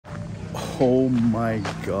Oh my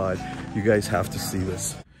God, you guys have to see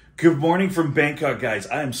this. Good morning from Bangkok, guys.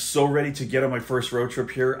 I am so ready to get on my first road trip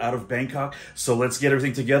here out of Bangkok. So let's get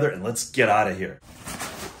everything together and let's get out of here.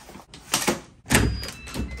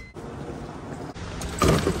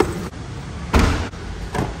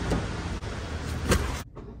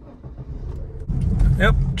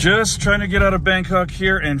 Yep, just trying to get out of Bangkok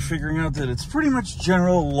here and figuring out that it's pretty much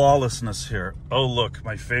general lawlessness here. Oh, look,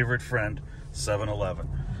 my favorite friend, 7-Eleven.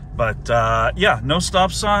 But yeah, no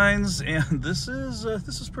stop signs, and this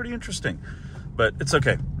is pretty interesting. But it's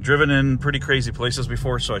okay. Driven in pretty crazy places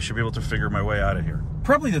before, so I should be able to figure my way out of here.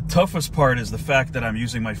 Probably the toughest part is the fact that I'm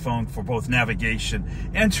using my phone for both navigation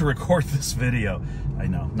and to record this video. I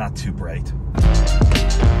know, not too bright.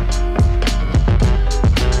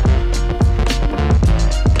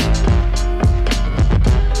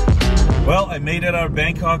 Well, I made it out of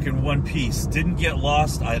Bangkok in one piece. Didn't get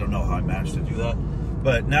lost. I don't know how I managed to do that.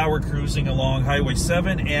 But now we're cruising along Highway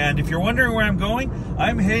 7. And if you're wondering where I'm going,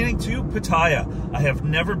 I'm heading to Pattaya. I have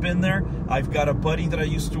never been there. I've got a buddy that I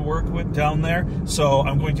used to work with down there. So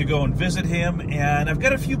I'm going to go and visit him. And I've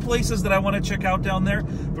got a few places that I want to check out down there.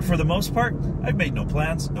 But for the most part, I've made no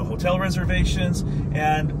plans, no hotel reservations.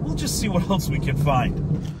 And we'll just see what else we can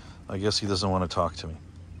find. I guess he doesn't want to talk to me.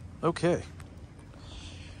 Okay.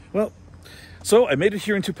 Well, so I made it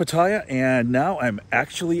here into Pattaya, and now I'm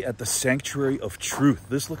actually at the Sanctuary of Truth.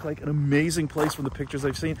 This looked like an amazing place from the pictures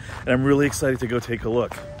I've seen, and I'm really excited to go take a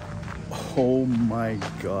look. Oh my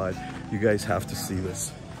God, you guys have to see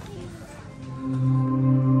this.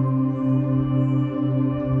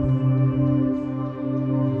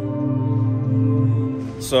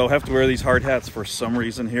 So I have to wear these hard hats for some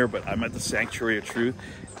reason here, but I'm at the Sanctuary of Truth.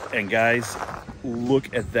 And guys,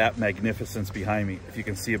 look at that magnificence behind me. If you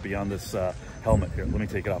can see it beyond this helmet here, let me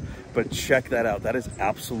take it off. But check that out. That is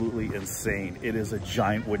absolutely insane. It is a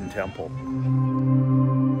giant wooden temple.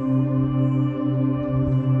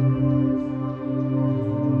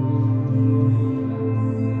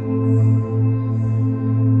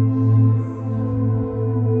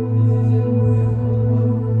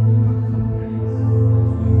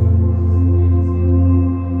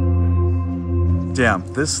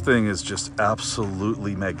 Damn, this thing is just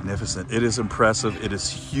absolutely magnificent. It is impressive, it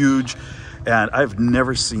is huge, and I've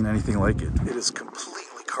never seen anything like it. It is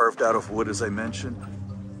completely carved out of wood, as I mentioned.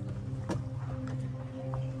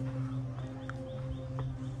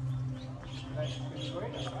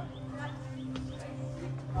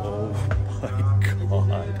 Oh my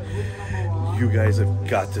God. You guys have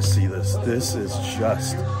got to see this. This is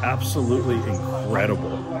just absolutely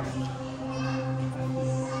incredible.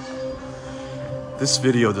 This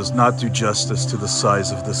video does not do justice to the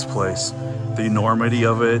size of this place, the enormity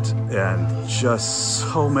of it, and just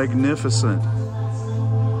so magnificent.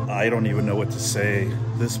 I don't even know what to say.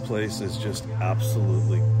 This place is just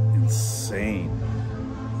absolutely insane.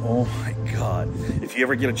 Oh my God. If you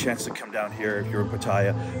ever get a chance to come down here, if you're in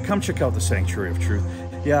Pattaya, come check out the Sanctuary of Truth.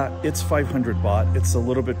 Yeah, it's 500 baht. It's a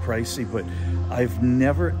little bit pricey, but I've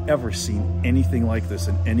never ever seen anything like this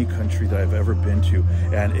in any country that I've ever been to.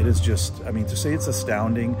 And it is just, I mean, to say it's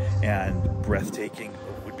astounding and breathtaking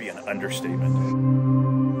would be an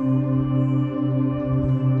understatement.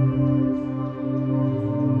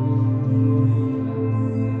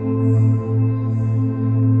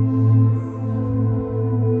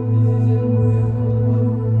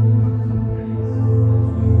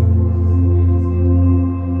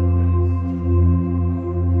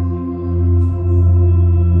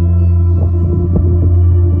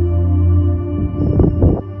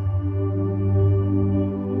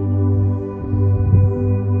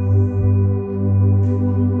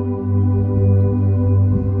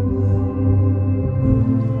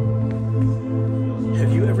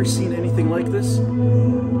 Seen anything like this?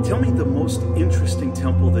 Tell me the most interesting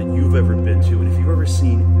temple that you've ever been to, and if you've ever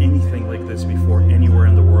seen anything like this before anywhere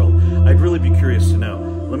in the world. I'd really be curious to know.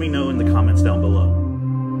 Let me know in the comments down below.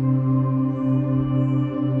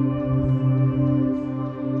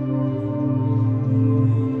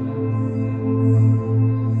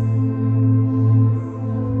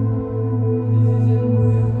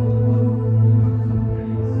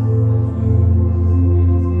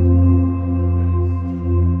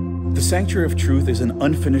 The Sanctuary of Truth is an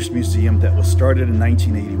unfinished museum that was started in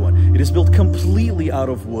 1981. It is built completely out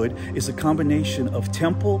of wood, is a combination of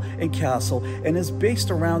temple and castle, and is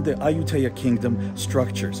based around the Ayutthaya Kingdom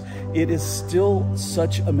structures. It is still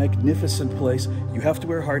such a magnificent place. You have to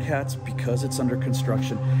wear hard hats because it's under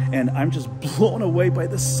construction, and I'm just blown away by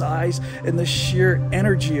the size and the sheer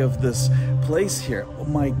energy of this place here. Oh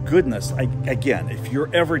my goodness. Again, if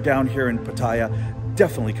you're ever down here in Pattaya,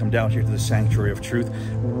 definitely come down here to the Sanctuary of Truth.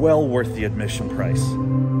 Well worth the admission price.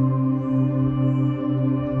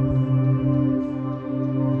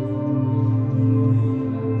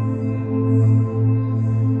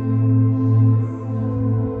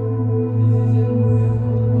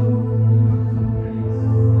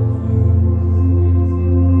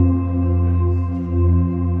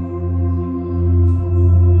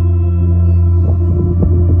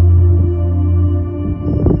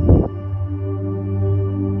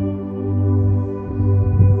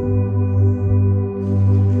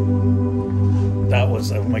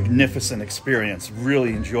 A magnificent experience.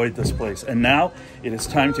 Really enjoyed this place, and now it is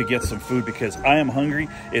time to get some food because I am hungry.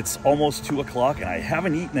 It's almost 2 o'clock and I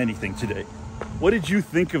haven't eaten anything today. What did you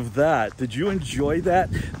think of that? Did you enjoy that?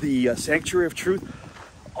 The Sanctuary of Truth?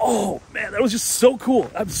 Oh man, that was just so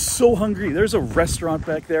cool. I'm so hungry. There's a restaurant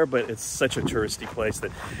back there, but it's such a touristy place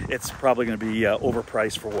that it's probably going to be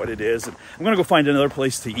overpriced for what it is, and I'm going to go find another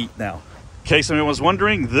place to eat now. In case anyone was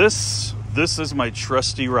wondering, this is my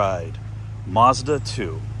trusty ride, Mazda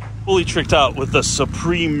 2. Fully tricked out with the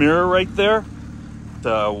Supreme mirror right there,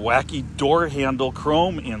 the wacky door handle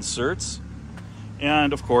chrome inserts,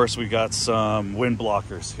 and of course we got some wind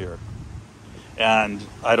blockers here. And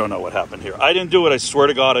I don't know what happened here. I didn't do it, I swear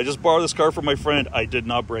to God. I just borrowed this car from my friend. I did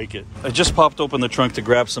not break it. I just popped open the trunk to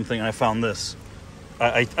grab something and I found this.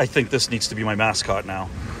 I think this needs to be my mascot now.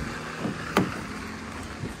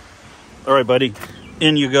 All right, buddy,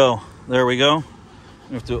 in you go. There we go.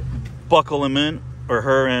 You have to buckle him in, or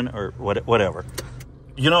her in, or whatever.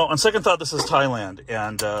 You know, on second thought, this is Thailand,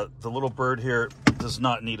 and the little bird here does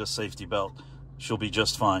not need a safety belt. She'll be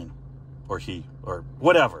just fine, or he, or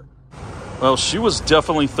whatever. Well, she was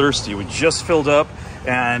definitely thirsty. We just filled up,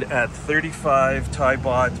 and at 35 Thai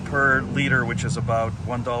baht per liter, which is about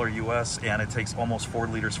 $1 US, and it takes almost 4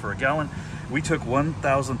 liters for a gallon, we took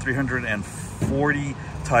 1,340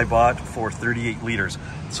 Thai baht for 38 liters.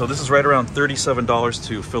 So this is right around $37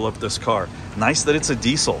 to fill up this car. Nice that it's a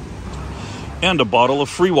diesel. And a bottle of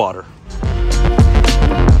free water.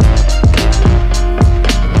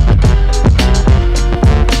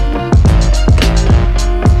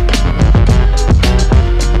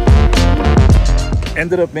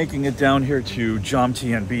 Ended up making it down here to Jom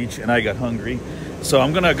Tien Beach, and I got hungry. So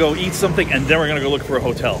I'm gonna go eat something and then we're gonna go look for a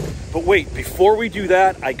hotel. But wait, before we do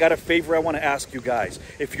that, I got a favor I wanna ask you guys.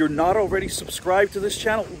 If you're not already subscribed to this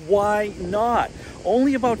channel, why not?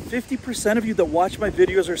 Only about 50% of you that watch my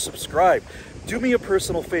videos are subscribed. Do me a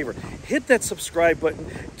personal favor, hit that subscribe button,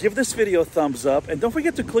 give this video a thumbs up, and don't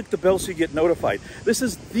forget to click the bell so you get notified. This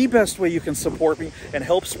is the best way you can support me and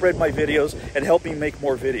help spread my videos and help me make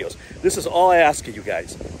more videos. This is all I ask of you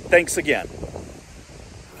guys. Thanks again.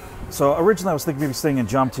 So originally I was thinking maybe staying in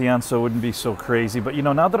Jom Tien so it wouldn't be so crazy, but you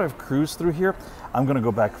know, now that I've cruised through here, I'm gonna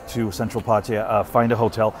go back to Central Pattaya, find a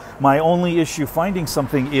hotel. My only issue finding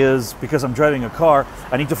something is, because I'm driving a car,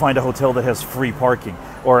 I need to find a hotel that has free parking,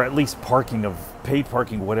 or at least parking of paid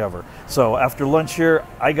parking, whatever. So after lunch here,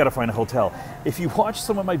 I gotta find a hotel. If you watch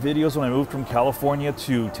some of my videos when I moved from California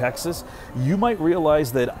to Texas, you might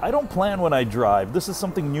realize that I don't plan when I drive. This is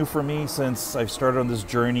something new for me since I've started on this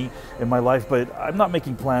journey in my life, but I'm not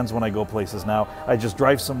making plans when I go places now. I just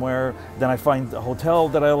drive somewhere, then I find a hotel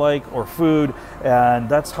that I like or food, and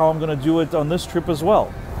that's how I'm gonna do it on this trip as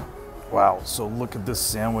well. Wow, so look at this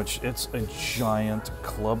sandwich. It's a giant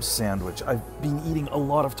club sandwich. I've been eating a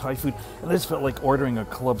lot of Thai food, and I just felt like ordering a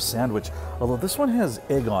club sandwich. Although this one has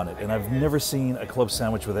egg on it, and I've never seen a club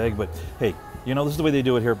sandwich with egg, but hey, you know, this is the way they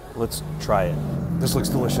do it here. Let's try it. This looks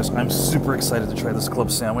delicious. I'm super excited to try this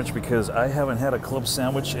club sandwich because I haven't had a club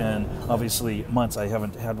sandwich in obviously months. I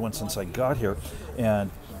haven't had one since I got here.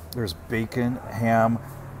 And there's bacon, ham,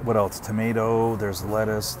 what else? Tomato, there's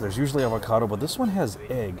lettuce, there's usually avocado, but this one has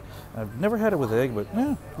egg. I've never had it with egg, but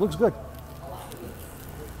yeah, looks good.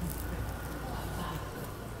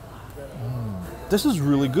 This is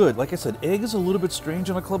really good. Like I said, egg is a little bit strange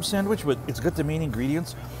on a club sandwich, but it's got the main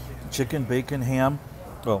ingredients: chicken, bacon, ham,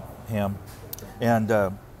 well, ham, and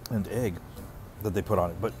egg that they put on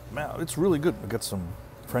it. But man, it's really good. I got some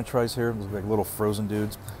French fries here, like little frozen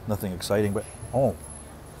dudes. Nothing exciting, but oh.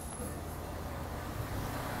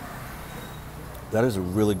 That is a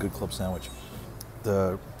really good club sandwich.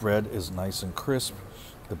 The bread is nice and crisp.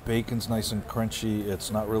 The bacon's nice and crunchy.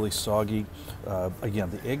 It's not really soggy. Again,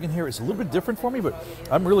 the egg in here is a little bit different for me, but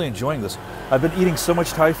I'm really enjoying this. I've been eating so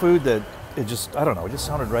much Thai food that it just, I don't know, it just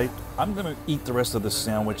sounded right. I'm gonna eat the rest of this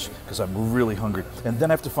sandwich because I'm really hungry. And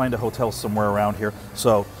then I have to find a hotel somewhere around here.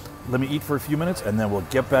 So let me eat for a few minutes, and then we'll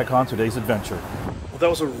get back on today's adventure. Well, that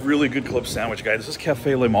was a really good club sandwich, guys. This is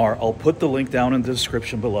Cafe Lemar. I'll put the link down in the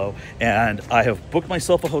description below. And I have booked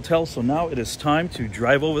myself a hotel, so now it is time to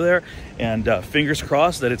drive over there, and fingers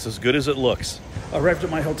crossed that it's as good as it looks. Arrived at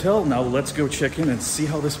my hotel. Now let's go check in and see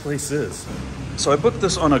how this place is. So I booked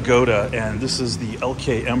this on Agoda, and this is the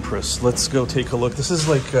LK Empress. Let's go take a look. This is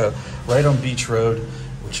like right on Beach Road,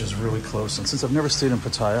 which is really close. And since I've never stayed in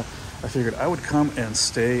Pattaya, I figured I would come and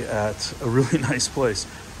stay at a really nice place.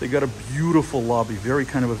 They got a beautiful lobby, very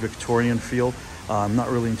kind of a Victorian feel. I'm not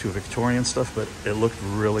really into Victorian stuff, but it looked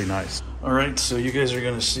really nice. All right, so you guys are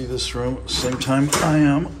gonna see this room same time I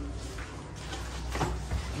am.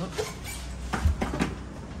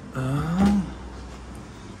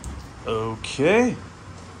 Okay.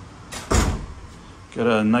 Got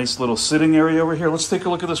a nice little sitting area over here. Let's take a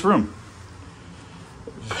look at this room.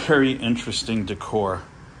 Very interesting decor.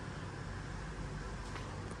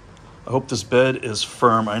 I hope this bed is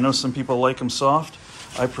firm. I know some people like them soft.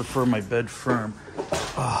 I prefer my bed firm.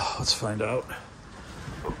 Oh, let's find out.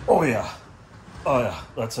 Oh yeah. Oh yeah,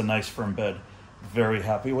 that's a nice firm bed. Very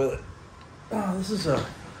happy with it. Oh, this is a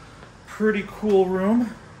pretty cool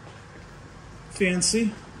room.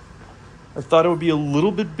 Fancy. I thought it would be a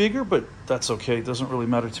little bit bigger, but that's okay. It doesn't really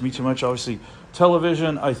matter to me too much. Obviously,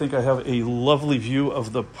 television. I think I have a lovely view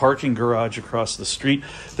of the parking garage across the street.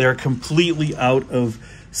 They're completely out of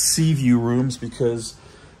sea view rooms because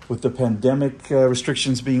with the pandemic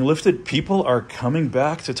restrictions being lifted, people are coming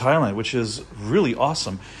back to Thailand, which is really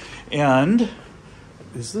awesome. And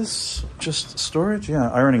is this just storage? Yeah,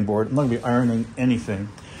 ironing board. I'm not gonna be ironing anything.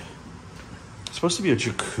 It's supposed to be a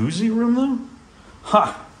jacuzzi room though?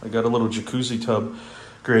 Ha! I got a little jacuzzi tub.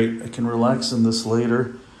 Great, I can relax in this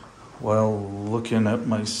later while looking at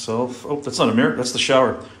myself. Oh, that's not a mirror, that's the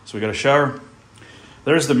shower. So we got a shower.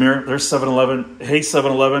 There's the mirror, there's 7-Eleven. Hey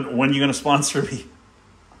 7-Eleven, when are you gonna sponsor me?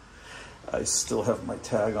 I still have my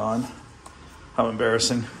tag on. How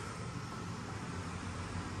embarrassing.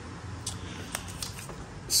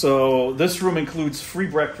 So this room includes free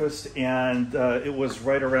breakfast, and it was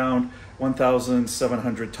right around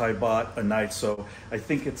 1,700 Thai baht a night. So I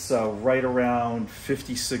think it's right around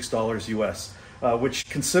 $56 US, which,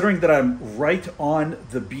 considering that I'm right on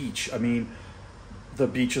the beach, I mean, the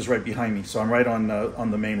beach is right behind me. So I'm right on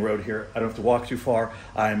the main road here. I don't have to walk too far.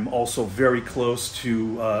 I'm also very close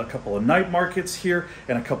to a couple of night markets here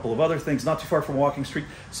and a couple of other things, not too far from Walking Street.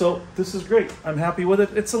 So this is great. I'm happy with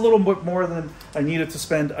it. It's a little bit more than I needed to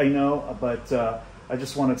spend, I know, but I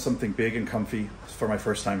just wanted something big and comfy for my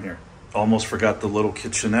first time here. Almost forgot the little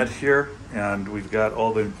kitchenette here, and we've got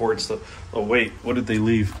all the important stuff. Oh wait, what did they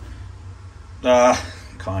leave?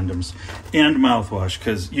 Condoms and mouthwash,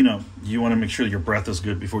 because you know you want to make sure your breath is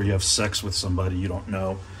good before you have sex with somebody you don't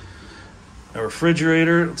know. A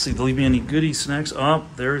refrigerator. Let's see, do they leave me any goodie snacks? Oh,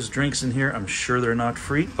 there's drinks in here. I'm sure they're not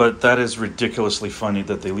free, but that is ridiculously funny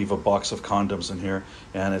that they leave a box of condoms in here,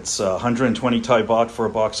 and it's 120 Thai baht for a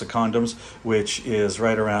box of condoms, which is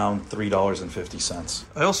right around $3.50.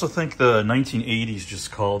 I also think the 1980s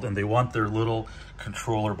just called, and they want their little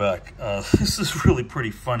controller back. This is really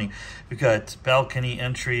pretty funny. We've got balcony,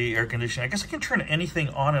 entry, air conditioning. I guess I can turn anything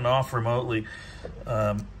on and off remotely.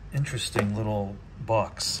 Interesting little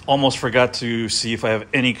box. Almost forgot to see if I have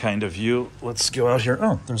any kind of view. Let's go out here.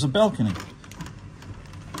 Oh, there's a balcony.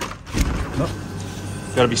 Nope.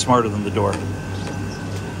 Gotta be smarter than the door.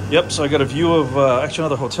 Yep, so I got a view of actually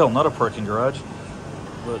another hotel, not a parking garage,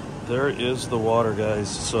 but there is the water, guys.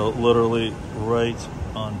 So literally right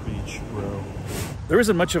on Beach Road. There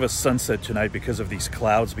isn't much of a sunset tonight because of these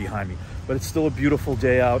clouds behind me, but it's still a beautiful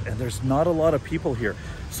day out, and there's not a lot of people here.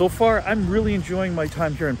 So far, I'm really enjoying my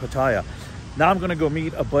time here in Pattaya. Now I'm gonna go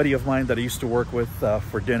meet a buddy of mine that I used to work with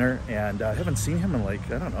for dinner, and I haven't seen him in like,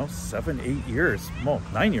 I don't know, 7, 8 years, well,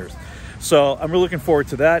 9 years. So I'm really looking forward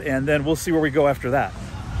to that, and then we'll see where we go after that.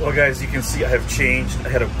 Well guys, you can see I have changed. I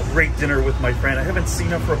had a great dinner with my friend. I haven't seen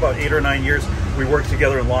him for about 8 or 9 years. We worked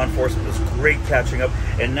together in law enforcement. It was great catching up.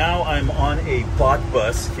 And now I'm on a bot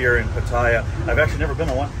bus here in Pattaya. I've actually never been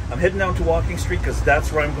on one. I'm heading down to Walking Street because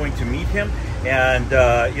that's where I'm going to meet him.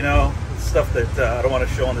 And you know, stuff that I don't want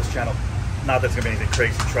to show on this channel. Not that it's gonna be anything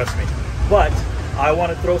crazy, trust me. But I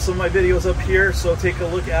want to throw some of my videos up here, so take a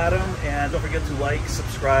look at them, and don't forget to like,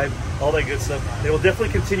 subscribe, all that good stuff. They will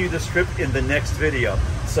definitely continue this trip in the next video.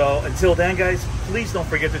 So until then, guys, please don't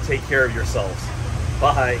forget to take care of yourselves.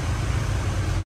 Bye.